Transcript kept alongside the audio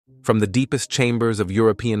From the deepest chambers of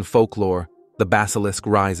European folklore, the basilisk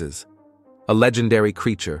rises. A legendary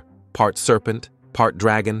creature, part serpent, part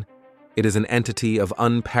dragon, it is an entity of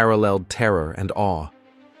unparalleled terror and awe.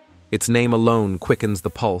 Its name alone quickens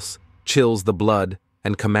the pulse, chills the blood,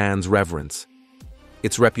 and commands reverence.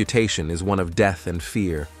 Its reputation is one of death and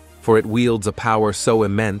fear, for it wields a power so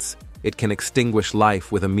immense it can extinguish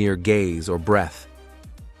life with a mere gaze or breath.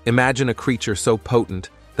 Imagine a creature so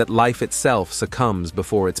potent that life itself succumbs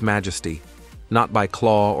before its majesty, not by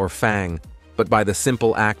claw or fang, but by the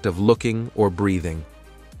simple act of looking or breathing.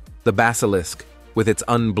 The basilisk, with its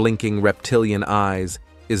unblinking reptilian eyes,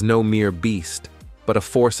 is no mere beast, but a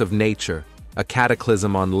force of nature, a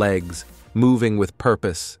cataclysm on legs, moving with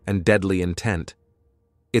purpose and deadly intent.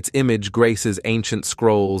 Its image graces ancient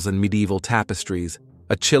scrolls and medieval tapestries,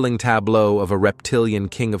 a chilling tableau of a reptilian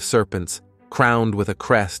king of serpents, crowned with a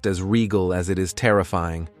crest as regal as it is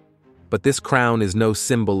terrifying. But this crown is no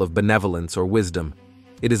symbol of benevolence or wisdom.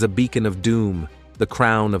 It is a beacon of doom, the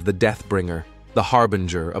crown of the Deathbringer, the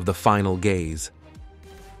harbinger of the final gaze.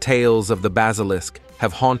 Tales of the basilisk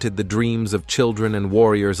have haunted the dreams of children and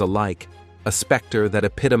warriors alike, a specter that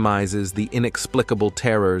epitomizes the inexplicable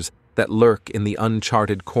terrors that lurk in the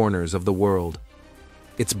uncharted corners of the world.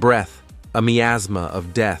 Its breath, a miasma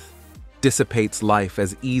of death, dissipates life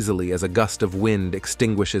as easily as a gust of wind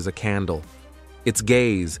extinguishes a candle. Its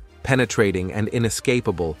gaze, penetrating and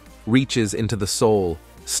inescapable, reaches into the soul,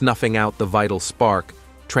 snuffing out the vital spark,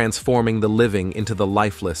 transforming the living into the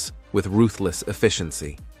lifeless with ruthless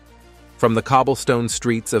efficiency. From the cobblestone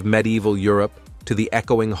streets of medieval Europe to the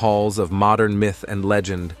echoing halls of modern myth and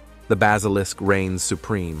legend, the basilisk reigns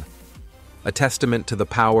supreme. A testament to the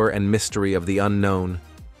power and mystery of the unknown,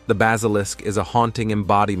 the basilisk is a haunting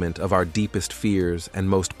embodiment of our deepest fears and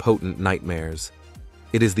most potent nightmares.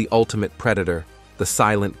 It is the ultimate predator, the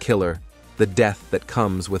silent killer, the death that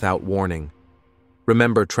comes without warning.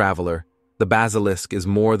 Remember, traveler, the basilisk is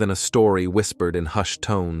more than a story whispered in hushed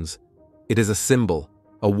tones. It is a symbol,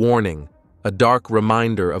 a warning, a dark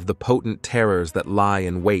reminder of the potent terrors that lie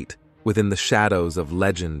in wait within the shadows of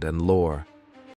legend and lore.